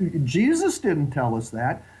 but Jesus didn't tell us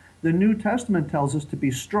that. The New Testament tells us to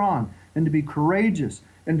be strong and to be courageous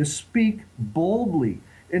and to speak boldly.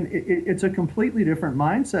 And it's a completely different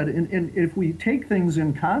mindset. And if we take things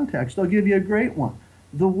in context, I'll give you a great one.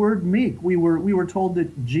 The word meek. We were told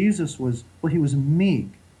that Jesus was, he was meek.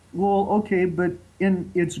 Well, okay, but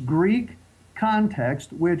in its Greek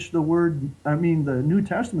context, which the New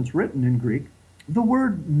Testament's written in Greek, the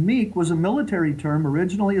word meek was a military term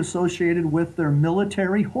originally associated with their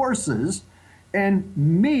military horses, and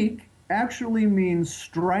meek actually means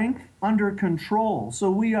strength under control.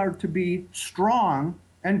 So we are to be strong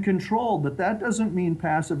and controlled, but that doesn't mean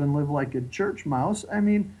passive and live like a church mouse. I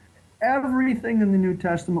mean, everything in the New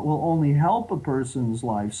Testament will only help a person's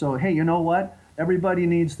life. So, hey, you know what? Everybody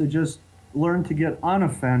needs to just learn to get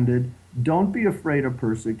unoffended. Don't be afraid of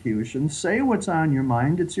persecution. Say what's on your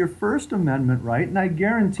mind. It's your First Amendment right. And I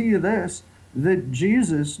guarantee you this, that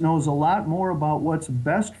Jesus knows a lot more about what's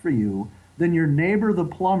best for you than your neighbor, the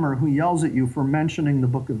plumber, who yells at you for mentioning the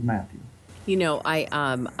book of Matthew. You know,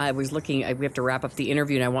 I was looking, we have to wrap up the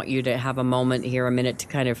interview, and I want you to have a minute to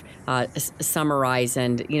kind of summarize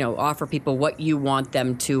and, you know, offer people what you want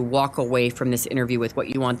them to walk away from this interview with, what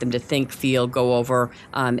you want them to think, feel, go over.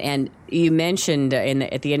 And you mentioned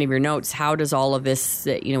at the end of your notes, how does all of this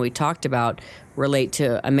that, you know, we talked about relate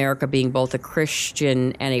to America being both a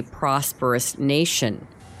Christian and a prosperous nation?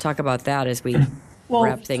 Talk about that as we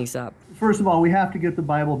wrap things up. First of all, we have to get the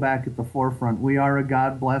Bible back at the forefront. We are a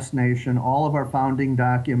God-blessed nation. All of our founding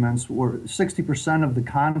documents, 60% of the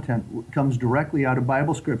content comes directly out of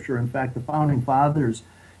Bible scripture. In fact, the founding fathers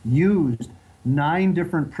used 9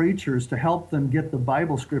 different preachers to help them get the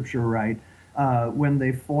Bible scripture right when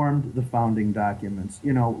they formed the founding documents.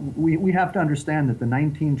 You know, we have to understand that the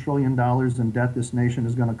 $19 trillion in debt this nation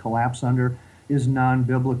is going to collapse under is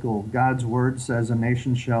non-biblical. God's word says a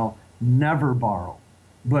nation shall never borrow,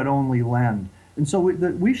 but only lend. And so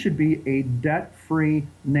we should be a debt-free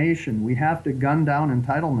nation. We have to gun down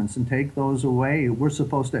entitlements and take those away. We're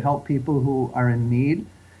supposed to help people who are in need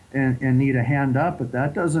and need a hand up, but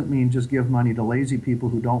that doesn't mean just give money to lazy people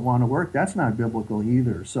who don't want to work. That's not biblical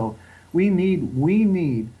either. So we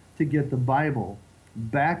need to get the Bible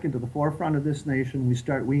back into the forefront of this nation.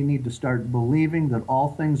 We need to start believing that all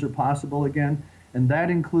things are possible again, and that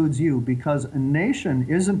includes you, because a nation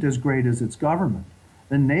isn't as great as its government.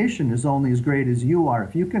 The nation is only as great as you are.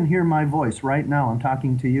 If you can hear my voice right now, I'm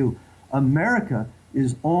talking to you. America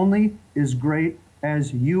is only as great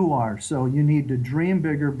as you are. So you need to dream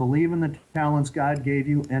bigger, believe in the talents God gave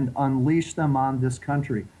you, and unleash them on this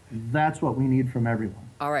country. That's what we need from everyone.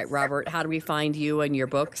 All right, Robert, how do we find you and your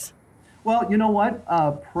books? Well, you know what?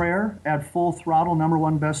 Prayer at Full Throttle,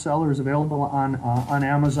 #1 bestseller, is available on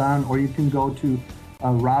Amazon, or you can go to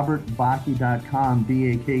robertbakke.com,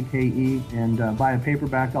 BAKKE, and buy a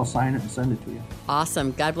paperback. I'll sign it and send it to you.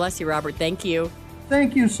 Awesome. God bless you, Robert. Thank you.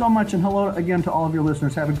 Thank you so much, and hello again to all of your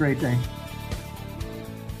listeners. Have a great day.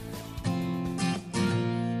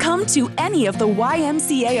 Come to any of the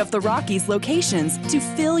YMCA of the Rockies locations to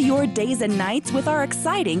fill your days and nights with our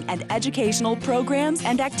exciting and educational programs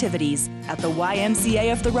and activities. At the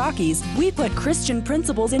YMCA of the Rockies, we put Christian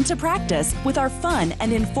principles into practice with our fun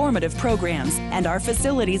and informative programs, and our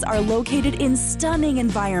facilities are located in stunning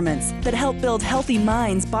environments that help build healthy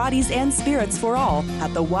minds, bodies, and spirits for all.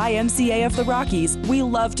 At the YMCA of the Rockies, we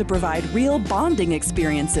love to provide real bonding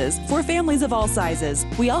experiences for families of all sizes.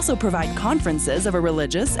 We also provide conferences of a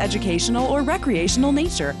religious, educational, or recreational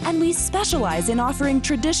nature, and we specialize in offering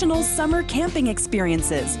traditional summer camping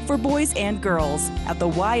experiences for boys and girls. At the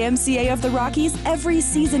YMCA of the Rockies, every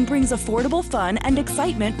season brings affordable fun and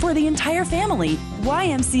excitement for the entire family.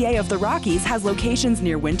 YMCA of the Rockies has locations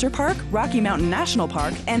near Winter Park, Rocky Mountain National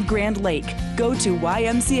Park, and Grand Lake. Go to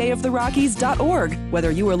ymcaoftherockies.org.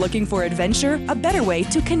 Whether you are looking for adventure, a better way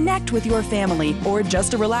to connect with your family, or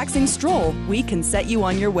just a relaxing stroll, we can set you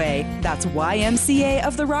on your way. That's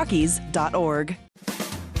ymcaoftherockies.org.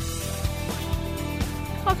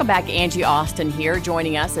 Welcome back. Angie Austin here.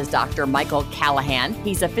 Joining us is Dr. Michael Callahan.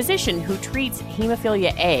 He's a physician who treats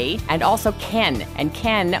hemophilia A, and also Ken. And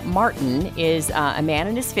Ken Martin is a man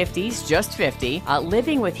in his 50s, just 50,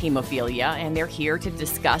 living with hemophilia, and they're here to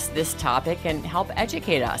discuss this topic and help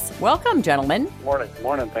educate us. Welcome, gentlemen. Morning.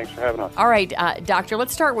 Thanks for having us. All right, Doctor,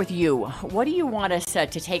 let's start with you. What do you want us to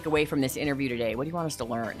take away from this interview today? What do you want us to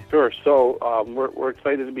learn? Sure. So we're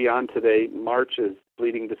excited to be on today. March is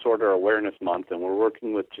Bleeding Disorder Awareness Month, and we're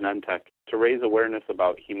working with Genentech to raise awareness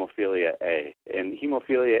about hemophilia A. And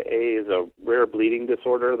hemophilia A is a rare bleeding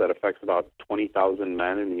disorder that affects about 20,000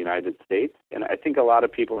 men in the United States. And I think a lot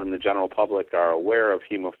of people in the general public are aware of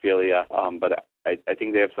hemophilia, but I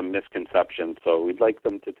think they have some misconceptions. So we'd like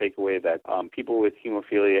them to take away that people with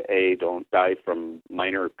hemophilia A don't die from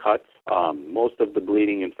minor cuts. Most of the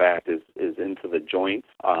bleeding, in fact, is into the joints,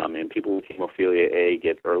 and people with hemophilia A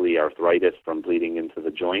get early arthritis from bleeding into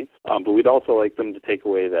the joints. But we'd also like them to take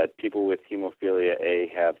away that people with hemophilia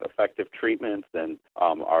A have effective treatments and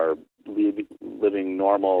are living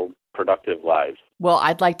normal, productive lives. Well,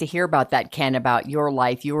 I'd like to hear about that, Ken, about your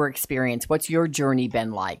life, your experience. What's your journey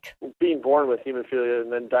been like? Being born with hemophilia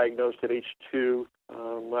and then diagnosed at age 2,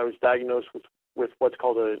 I was diagnosed with what's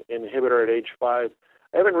called an inhibitor at age 5.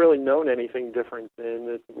 I haven't really known anything different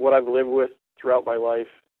than what I've lived with throughout my life,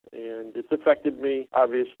 and it's affected me.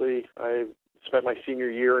 Obviously, I spent my senior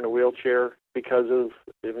year in a wheelchair because of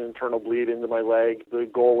an internal bleed into my leg. The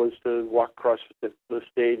goal was to walk across the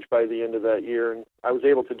stage by the end of that year, and I was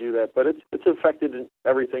able to do that. But it's affected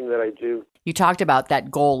everything that I do. You talked about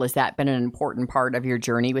that goal. Has that been an important part of your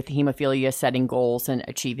journey with hemophilia, setting goals and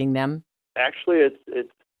achieving them? Actually,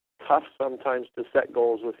 it's tough sometimes to set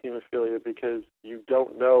goals with hemophilia because you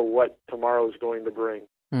don't know what tomorrow is going to bring.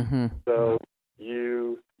 Mm-hmm. So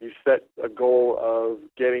you set a goal of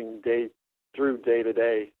getting through day to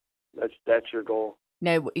day. That's your goal.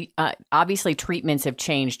 Now, obviously, treatments have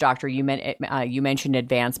changed, Doctor. You mentioned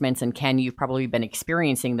advancements, and Ken, you've probably been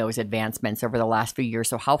experiencing those advancements over the last few years.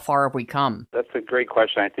 So how far have we come? That's a great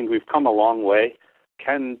question. I think we've come a long way.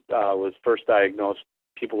 Ken was first diagnosed.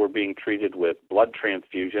 People were being treated with blood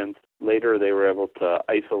transfusions. Later, they were able to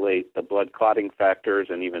isolate the blood clotting factors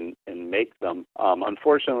and make them.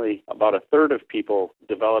 Unfortunately, about a third of people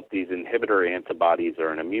develop these inhibitor antibodies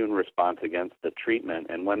or an immune response against the treatment.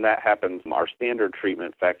 And when that happens, our standard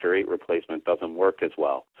treatment, factor VIII replacement, doesn't work as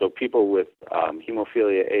well. So people with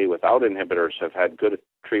hemophilia A without inhibitors have had good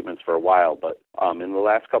treatments for a while, but in the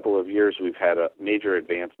last couple of years, we've had a major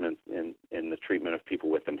advancement in the treatment of people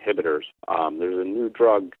with inhibitors. There's a new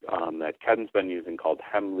drug that Ken's been using called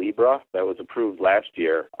Hemlibra that was approved last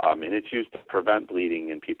year, and it's used to prevent bleeding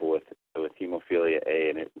in people with hemophilia A,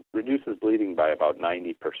 and it reduces bleeding by about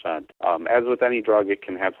 90%. As with any drug, it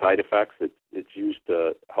can have side effects. It's used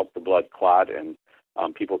to help the blood clot, and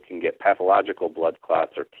people can get pathological blood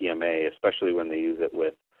clots or TMA, especially when they use it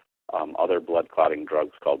with other blood clotting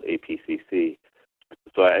drugs called APCC.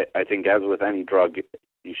 So I think as with any drug,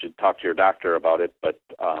 you should talk to your doctor about it, but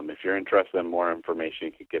if you're interested in more information,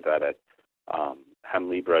 you could get that at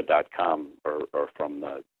hemlibra.com or from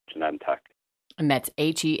the Genentech. And that's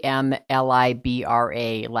HEMLIBRA,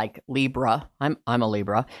 like Libra. I'm a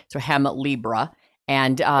Libra, so Hemlibra.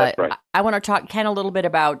 And That's right. I want to talk, Ken, a little bit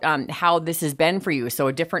about how this has been for you. So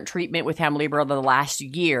a different treatment with Hemlibra the last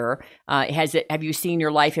year. Have you seen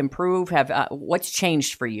your life improve? What's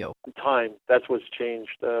changed for you? Time. That's what's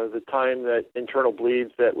changed. The time that internal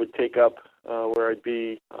bleeds that would take up where I'd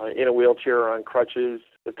be in a wheelchair or on crutches,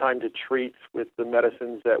 the time to treat with the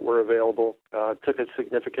medicines that were available took a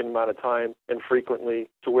significant amount of time and frequently,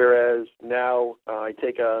 to whereas now I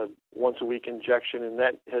take a once-a-week injection, and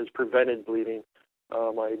that has prevented bleeding.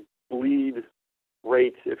 My bleed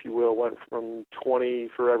rate, if you will, went from 20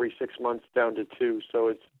 for every 6 months down to 2. So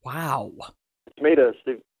it's made a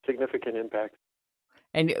significant impact.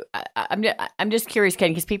 And I'm just curious,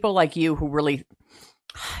 Ken, because people like you who really,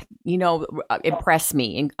 impress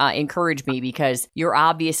me, encourage me, because you're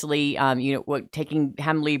obviously, taking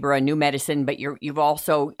Hemlibra, new medicine, but you've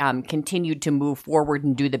also continued to move forward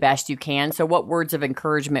and do the best you can. So what words of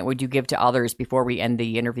encouragement would you give to others before we end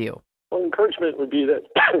the interview? Well, encouragement would be that,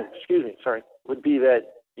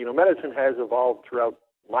 medicine has evolved throughout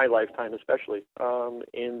my lifetime, especially,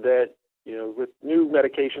 in that, with new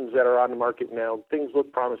medications that are on the market now, things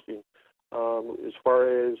look promising as far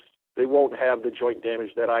as they won't have the joint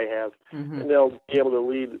damage that I have, and they'll be able to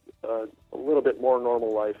lead a little bit more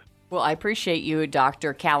normal life. Well, I appreciate you,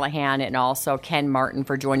 Dr. Callahan, and also Ken Martin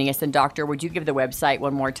for joining us. And Doctor, would you give the website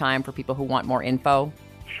one more time for people who want more info?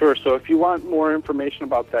 Sure. So if you want more information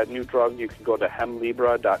about that new drug, you can go to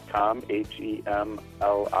hemlibra.com,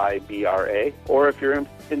 HEMLIBRA. Or if you're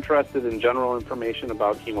interested in general information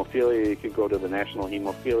about hemophilia, you could go to the National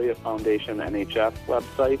Hemophilia Foundation, NHF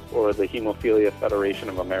website, or the Hemophilia Federation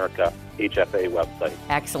of America, HFA website.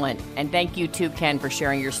 Excellent. And thank you too, Ken, for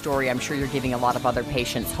sharing your story. I'm sure you're giving a lot of other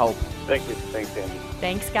patients hope. Thank you. Thanks, Angie.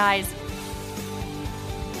 Thanks, guys.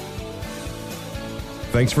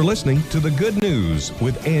 Thanks for listening to The Good News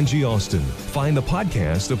with Angie Austin. Find the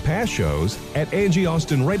podcast of past shows at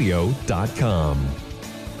angieaustinradio.com.